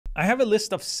I have a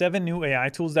list of 7 new AI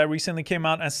tools that recently came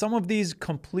out, and some of these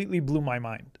completely blew my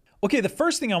mind. Okay, the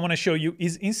first thing I want to show you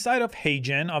is inside of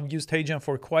HeyGen. I've used HeyGen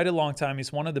for quite a long time.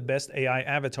 It's one of the best AI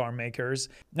avatar makers.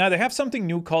 Now they have something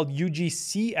new called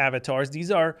UGC avatars. These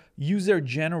are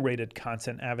user-generated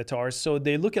content avatars. So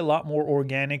they look a lot more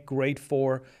organic, great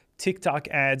for TikTok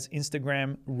ads,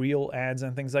 Instagram Reel ads,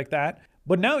 and things like that.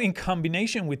 But now in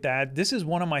combination with that, this is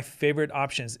one of my favorite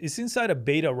options. It's inside a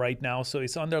beta right now, so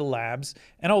it's under labs,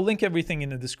 and I'll link everything in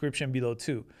the description below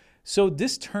too. So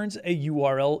this turns a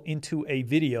URL into a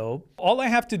video. All I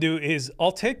have to do is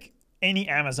I'll take any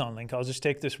Amazon link. I'll just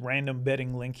take this random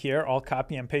betting link here. I'll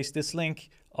copy and paste this link.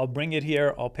 I'll bring it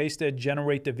here. I'll paste it,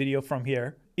 generate the video from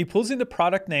here. It pulls in the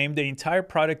product name, the entire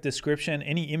product description,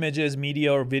 any images,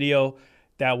 media, or video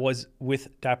that was with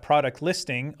that product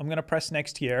listing. I'm gonna press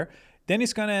next here. Then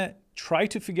it's gonna try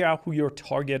to figure out who your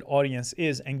target audience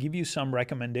is and give you some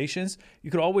recommendations. You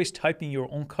could always type in your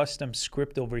own custom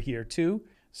script over here too.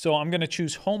 So I'm gonna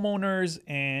choose homeowners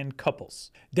and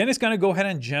couples. Then it's gonna go ahead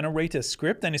and generate a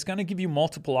script, and it's gonna give you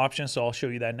multiple options, so I'll show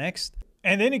you that next.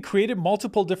 And then it created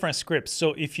multiple different scripts.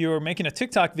 So if you're making a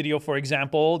TikTok video, for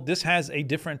example, this has a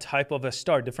different type of a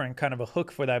start, different kind of a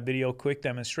hook for that video, quick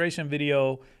demonstration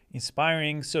video,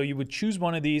 inspiring. So you would choose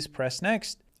one of these, press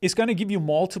next. It's gonna give you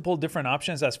multiple different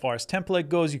options as far as template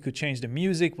goes. You could change the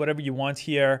music, whatever you want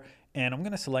here. And I'm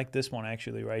gonna select this one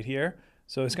actually right here.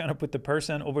 So it's gonna put the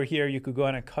person over here. You could go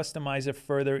ahead and customize it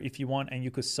further if you want, and you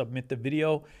could submit the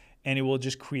video and it will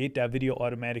just create that video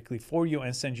automatically for you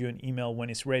and send you an email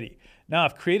when it's ready. Now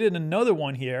I've created another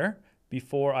one here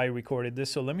before I recorded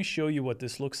this. So let me show you what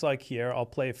this looks like here. I'll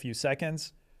play a few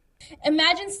seconds.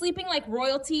 Imagine sleeping like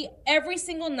royalty every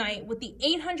single night with the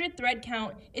 800 thread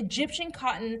count Egyptian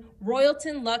cotton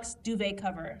Royalton Luxe duvet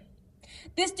cover.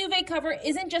 This duvet cover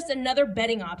isn't just another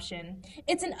bedding option.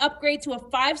 It's an upgrade to a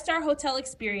 5-star hotel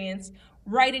experience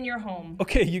right in your home.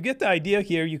 Okay, you get the idea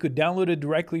here. You could download it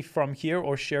directly from here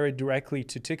or share it directly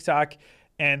to TikTok.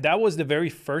 And that was the very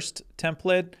first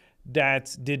template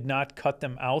that did not cut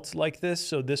them out like this.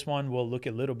 So this one will look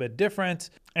a little bit different.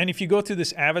 And if you go to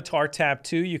this avatar tab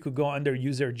too, you could go under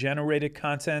user generated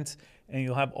content and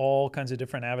you'll have all kinds of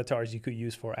different avatars you could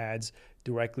use for ads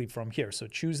directly from here. So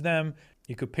choose them.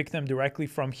 You could pick them directly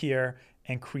from here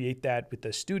and create that with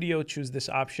the studio. Choose this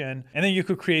option. And then you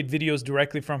could create videos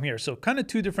directly from here. So kind of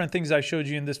 2 different things I showed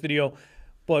you in this video,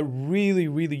 but really,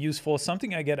 really useful.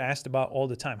 Something I get asked about all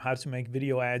the time, how to make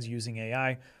video ads using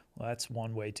AI. Well, that's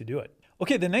one way to do it.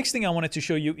 Okay, the next thing I wanted to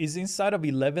show you is inside of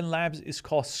ElevenLabs. It's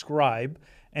called Scribe.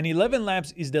 And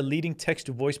ElevenLabs is the leading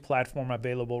text-to-voice platform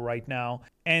available right now.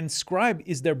 And Scribe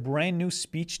is their brand new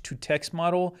speech-to-text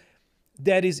model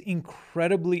that is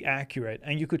incredibly accurate.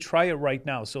 And you could try it right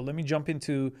now. So let me jump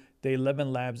into the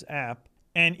ElevenLabs app.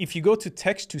 And if you go to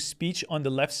text-to-speech on the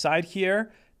left side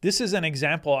here, this is an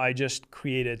example I just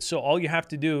created. So all you have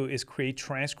to do is create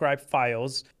transcribed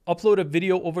files, upload a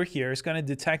video over here. It's gonna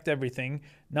detect everything.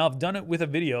 Now I've done it with a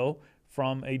video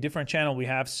from a different channel we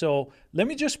have. So let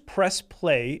me just press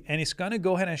play and it's gonna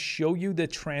go ahead and show you the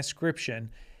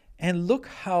transcription. And look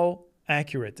how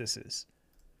accurate this is.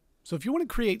 So if you want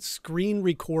to create screen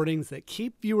recordings that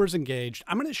keep viewers engaged,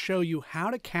 I'm going to show you how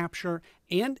to capture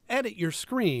and edit your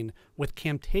screen with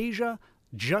Camtasia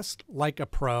just like a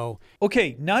pro.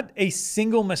 Okay, not a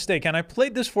single mistake. And I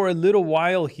played this for a little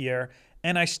while here,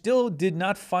 and I still did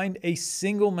not find a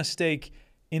single mistake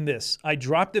in this. I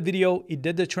dropped the video, it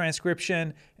did the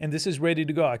transcription, and this is ready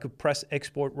to go. I could press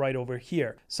export right over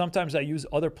here. Sometimes I use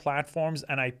other platforms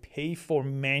and I pay for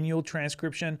manual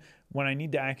transcription when I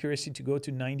need the accuracy to go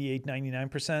to 98,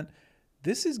 99%.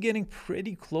 This is getting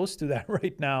pretty close to that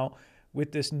right now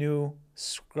with this new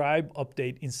Scribe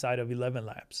update inside of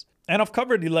ElevenLabs. And I've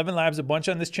covered ElevenLabs a bunch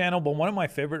on this channel, but one of my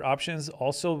favorite options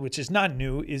also, which is not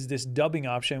new, is this dubbing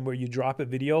option where you drop a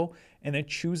video and then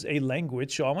choose a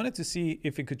language. So I wanted to see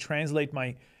if it could translate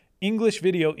my English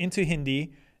video into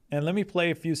Hindi. And let me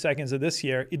play a few seconds of this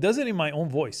here. It does it in my own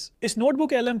voice. इस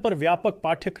notebook LM पर व्यापक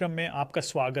पाठ्यक्रम में आपका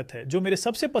स्वागत है, जो मेरे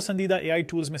सबसे पसंदीदा AI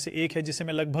टूल्स में से एक है, जिसे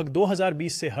मैं लगभग 2020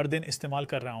 से हर दिन इस्तेमाल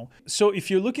कर रहा हूं. So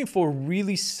if you're looking for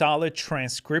really solid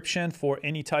transcription for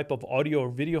any type of audio or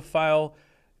video file,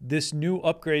 this new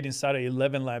upgrade inside of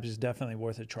ElevenLabs is definitely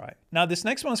worth a try. Now this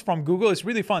next one's from Google. It's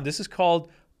really fun. This is called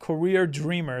Career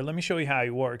Dreamer. Let me show you how it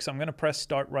works. I'm gonna press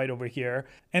start right over here.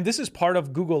 And this is part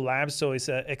of Google Labs, so it's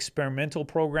an experimental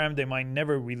program. They might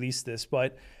never release this,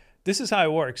 but this is how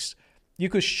it works. You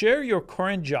could share your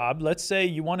current job. Let's say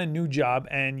you want a new job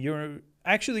and you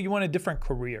want a different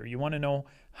career. You wanna know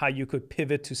how you could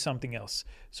pivot to something else.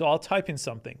 So I'll type in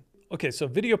something. Okay, so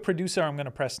video producer, I'm gonna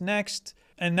press next.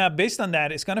 And now based on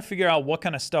that, it's gonna figure out what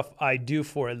kind of stuff I do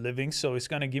for a living. So it's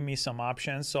gonna give me some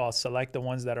options. So I'll select the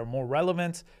ones that are more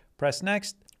relevant, press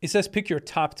next. It says pick your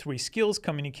top 3 skills: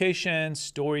 communication,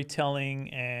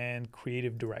 storytelling, and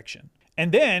creative direction.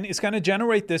 And then it's gonna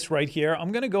generate this right here.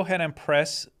 I'm gonna go ahead and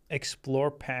press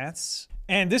explore paths.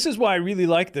 And this is why I really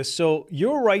like this. So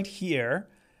you're right here,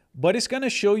 but it's gonna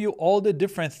show you all the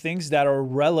different things that are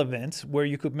relevant where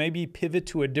you could maybe pivot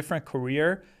to a different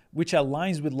career, which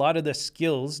aligns with a lot of the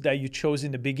skills that you chose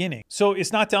in the beginning. So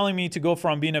it's not telling me to go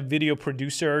from being a video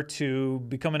producer to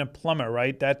becoming a plumber,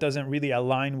 right? That doesn't really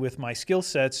align with my skill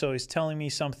set. So it's telling me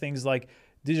some things like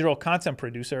digital content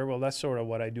producer. Well, that's sort of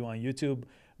what I do on YouTube.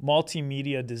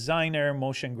 Multimedia designer,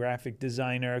 motion graphic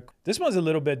designer. This one's a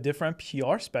little bit different,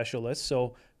 PR specialist.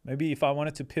 So maybe if I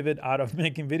wanted to pivot out of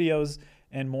making videos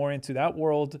and more into that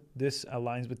world, this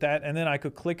aligns with that. And then I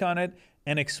could click on it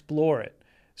and explore it.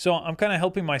 So I'm kind of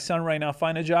helping my son right now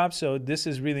find a job. So this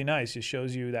is really nice. It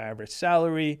shows you the average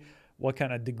salary, what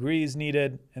kind of degree is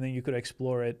needed, and then you could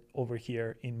explore it over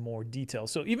here in more detail.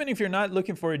 So even if you're not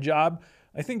looking for a job,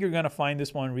 I think you're gonna find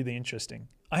this one really interesting.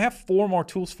 I have 4 more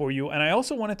tools for you, and I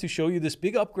also wanted to show you this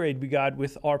big upgrade we got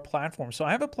with our platform. So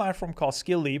I have a platform called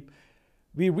Skill Leap.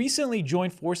 We recently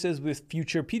joined forces with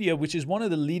Futurepedia, which is one of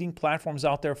the leading platforms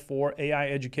out there for AI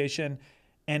education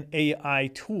and AI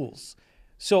tools.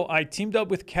 So I teamed up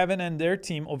with Kevin and their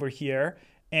team over here,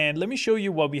 and let me show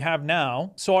you what we have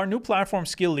now. So our new platform,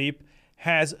 Skill Leap,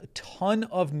 has a ton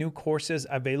of new courses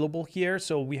available here.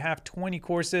 So we have 20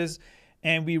 courses,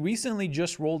 and we recently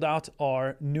just rolled out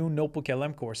our new Notebook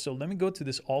LM course. So let me go to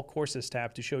this All Courses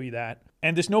tab to show you that.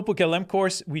 And this Notebook LM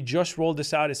course, we just rolled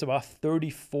this out. It's about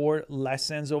 34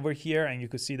 lessons over here, and you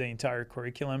could see the entire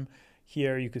curriculum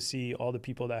here. You could see all the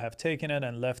people that have taken it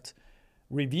and left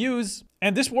reviews.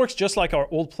 And this works just like our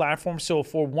old platform. So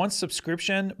for one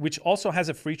subscription, which also has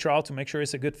a free trial to make sure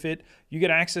it's a good fit, you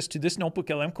get access to this Notebook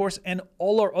LM course and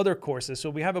all our other courses. So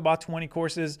we have about 20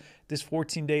 courses. This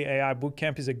 14-day AI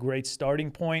bootcamp is a great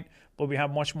starting point, but we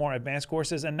have much more advanced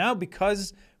courses. And now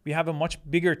because we have a much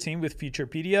bigger team with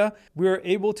Futurepedia, we're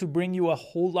able to bring you a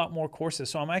whole lot more courses.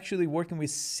 So I'm actually working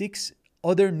with 6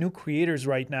 other new creators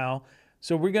right now.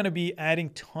 So we're going to be adding a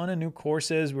ton of new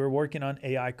courses. We're working on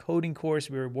AI coding course.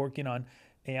 We're working on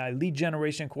AI lead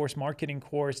generation course, marketing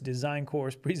course, design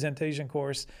course, presentation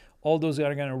course. All those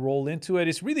are going to roll into it.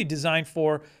 It's really designed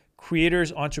for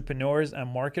creators, entrepreneurs, and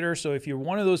marketers. So if you're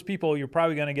one of those people, you're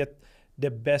probably going to get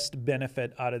the best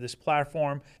benefit out of this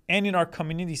platform. And in our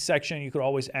community section, you could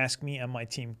always ask me and my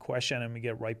team question, and we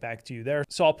get right back to you there.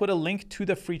 So I'll put a link to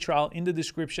the free trial in the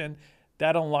description.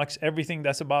 That unlocks everything.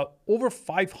 That's about over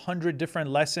 500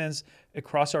 different lessons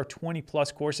across our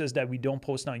 20+ courses that we don't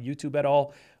post on YouTube at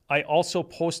all. I also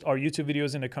post our YouTube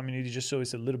videos in the community just so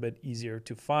it's a little bit easier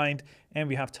to find. And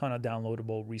we have a ton of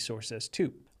downloadable resources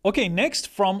too. Okay, next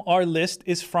from our list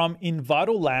is from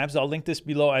Envato Labs. I'll link this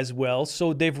below as well.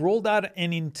 So they've rolled out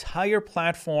an entire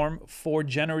platform for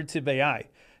generative AI.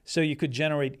 So you could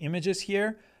generate images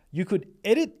here. You could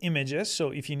edit images. So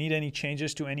if you need any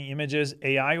changes to any images,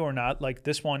 AI or not, like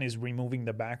this one is removing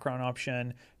the background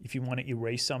option. If you want to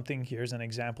erase something, here's an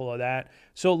example of that.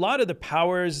 So a lot of the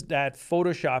powers that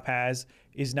Photoshop has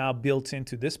is now built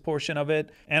into this portion of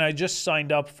it. And I just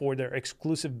signed up for their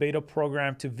exclusive beta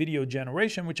program to video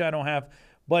generation, which I don't have,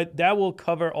 but that will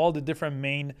cover all the different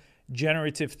main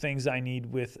generative things I need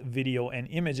with video and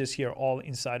images here, all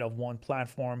inside of one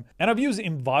platform. And I've used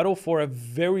Envato for a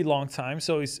very long time.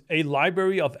 So it's a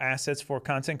library of assets for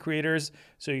content creators.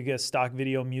 So you get stock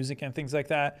video, music, and things like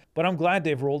that. But I'm glad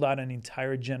they've rolled out an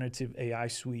entire generative AI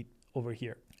suite over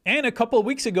here. And a couple of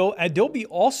weeks ago, Adobe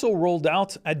also rolled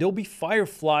out Adobe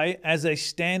Firefly as a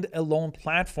standalone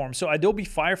platform. So Adobe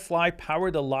Firefly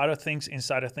powered a lot of things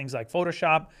inside of things like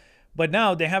Photoshop. But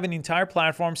now they have an entire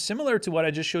platform similar to what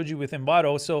I just showed you with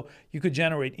Envato. So you could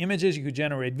generate images, you could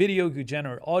generate video, you could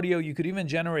generate audio, you could even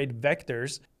generate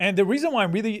vectors. And the reason why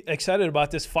I'm really excited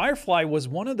about this, Firefly was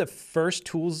one of the first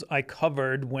tools I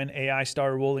covered when AI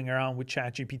started rolling around with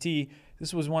ChatGPT.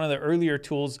 This was one of the earlier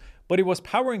tools, but it was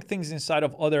powering things inside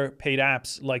of other paid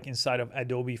apps, like inside of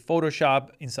Adobe Photoshop,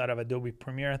 inside of Adobe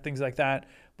Premiere, and things like that.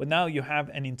 But now you have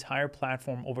an entire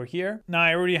platform over here. Now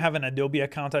I already have an Adobe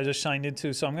account I just signed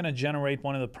into, so I'm gonna generate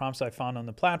one of the prompts I found on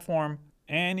the platform.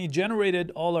 And it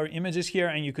generated all our images here,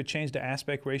 and you could change the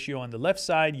aspect ratio on the left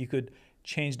side. You could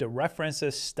change the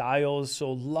references, styles.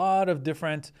 So a lot of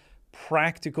different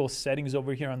practical settings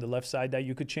over here on the left side that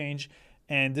you could change.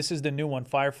 And this is the new one,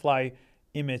 Firefly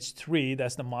Image 3.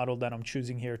 That's the model that I'm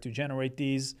choosing here to generate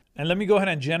these. And let me go ahead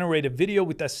and generate a video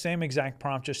with that same exact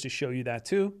prompt just to show you that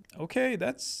too. Okay,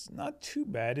 that's not too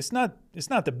bad. It's not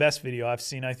the best video I've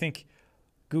seen. I think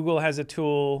Google has a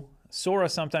tool. Sora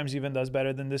sometimes even does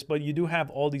better than this, but you do have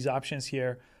all these options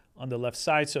here on the left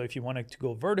side. So if you wanted to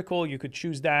go vertical, you could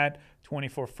choose that.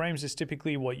 24 frames is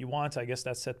typically what you want. I guess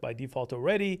that's set by default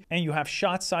already. And you have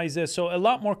shot sizes. So a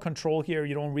lot more control here.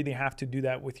 You don't really have to do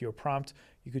that with your prompt.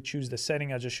 You could choose the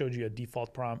setting. I just showed you a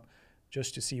default prompt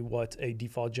just to see what a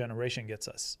default generation gets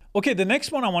us. Okay, the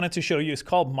next one I wanted to show you is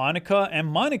called Monica. And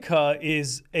Monica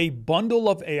is a bundle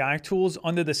of AI tools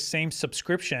under the same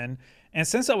subscription. And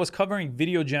since I was covering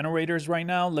video generators right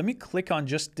now, let me click on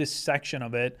just this section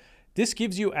of it. This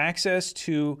gives you access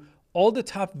to all the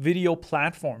top video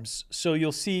platforms. So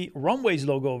you'll see Runway's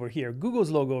logo over here,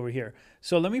 Google's logo over here.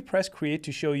 So let me press create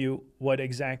to show you what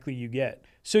exactly you get.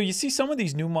 So you see some of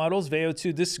these new models, Veo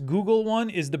 2, this Google one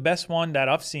is the best one that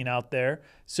I've seen out there.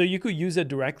 So you could use it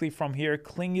directly from here.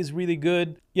 Kling is really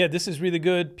good. Yeah, this is really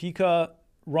good. Pika,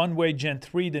 Runway Gen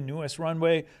 3, the newest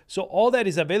Runway. So all that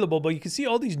is available, but you can see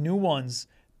all these new ones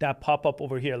that pop up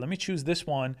over here. Let me choose this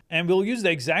one and we'll use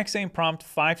the exact same prompt,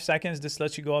 5 seconds. This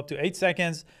lets you go up to 8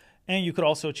 seconds. And you could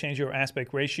also change your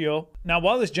aspect ratio. Now,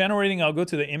 while it's generating, I'll go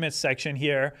to the image section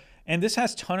here. And this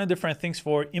has a ton of different things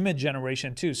for image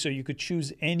generation too. So you could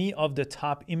choose any of the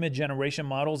top image generation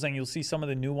models and you'll see some of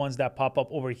the new ones that pop up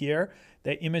over here.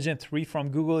 The Imagen 3 from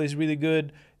Google is really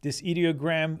good. This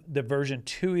ideogram, the version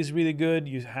 2 is really good.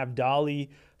 You have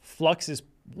Dolly. Flux is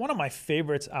one of my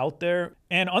favorites out there.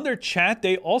 And under chat,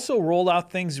 they also roll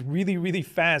out things really, really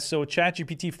fast. So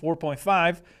ChatGPT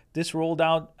 4.5, this rolled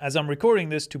out as I'm recording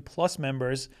this to Plus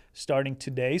members starting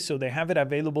today. So they have it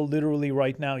available literally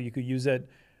right now. You could use it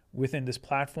within this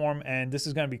platform. And this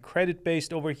is going to be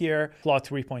credit-based over here. Claude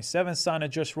 3.7 Sonnet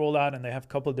just rolled out and they have a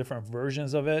couple of different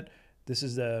versions of it. This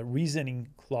is the reasoning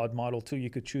Claude model too. You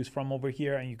could choose from over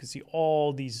here and you can see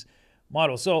all these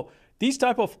models. So these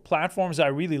type of platforms I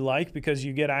really like because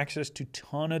you get access to a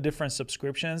ton of different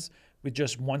subscriptions with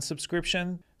just one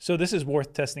subscription. So this is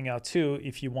worth testing out too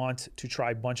if you want to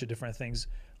try a bunch of different things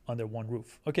under one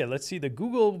roof. Okay, let's see the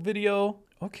Google video.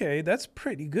 Okay, that's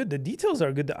pretty good. The details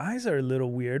are good. The eyes are a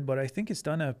little weird, but I think it's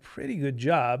done a pretty good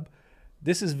job.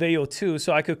 This is Veo 2,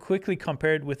 so I could quickly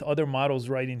compare it with other models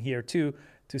right in here too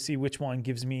to see which one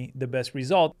gives me the best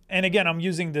result. And again, I'm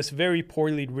using this very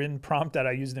poorly written prompt that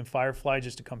I used in Firefly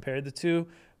just to compare the two.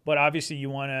 But obviously you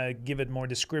want to give it more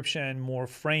description, more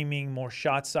framing, more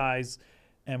shot size,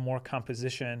 and more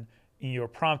composition in your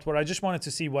prompt. But I just wanted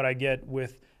to see what I get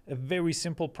with a very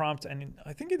simple prompt. And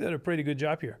I think it did a pretty good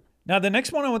job here. Now, the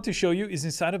next one I want to show you is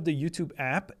inside of the YouTube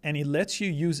app, and it lets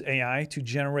you use AI to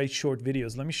generate short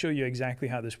videos. Let me show you exactly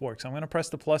how this works. I'm going to press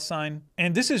the plus sign.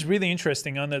 And this is really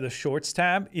interesting under the Shorts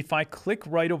tab. If I click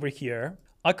right over here,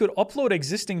 I could upload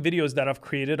existing videos that I've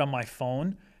created on my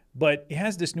phone, but it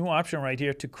has this new option right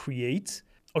here to create.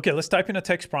 Okay, let's type in a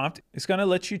text prompt. It's going to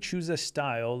let you choose a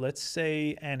style. Let's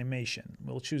say animation.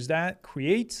 We'll choose that,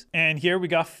 create. And here we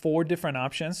got 4 different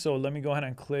options. So let me go ahead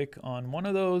and click on one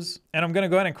of those. And I'm going to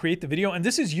go ahead and create the video. And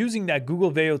this is using that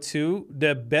Google Veo 2,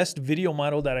 the best video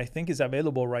model that I think is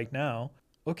available right now.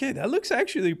 Okay, that looks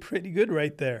actually pretty good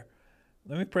right there.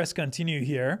 Let me press continue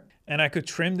here. And I could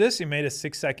trim this. It made a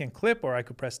 6-second clip, or I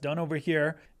could press done over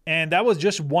here. And that was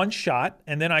just one shot.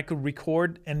 And then I could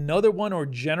record another one or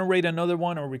generate another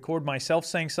one or record myself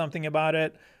saying something about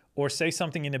it or say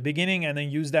something in the beginning and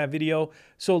then use that video.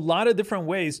 So a lot of different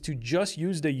ways to just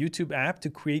use the YouTube app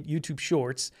to create YouTube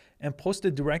Shorts and post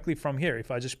it directly from here. If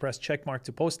I just press check mark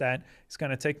to post that, it's going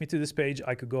to take me to this page.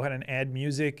 I could go ahead and add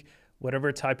music,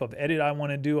 whatever type of edit I want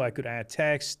to do. I could add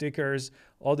text, stickers,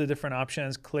 all the different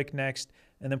options, click next,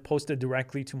 and then post it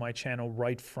directly to my channel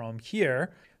right from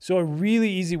here. So a really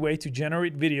easy way to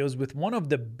generate videos with one of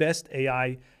the best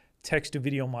AI text to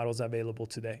video models available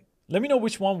today. Let me know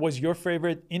which one was your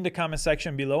favorite in the comment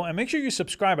section below, and make sure you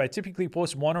subscribe. I typically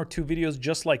post 1 or 2 videos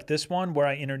just like this one where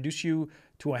I introduce you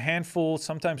to a handful,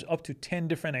 sometimes up to 10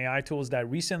 different AI tools that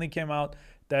recently came out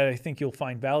that I think you'll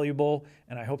find valuable,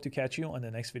 and I hope to catch you on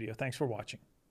the next video. Thanks for watching.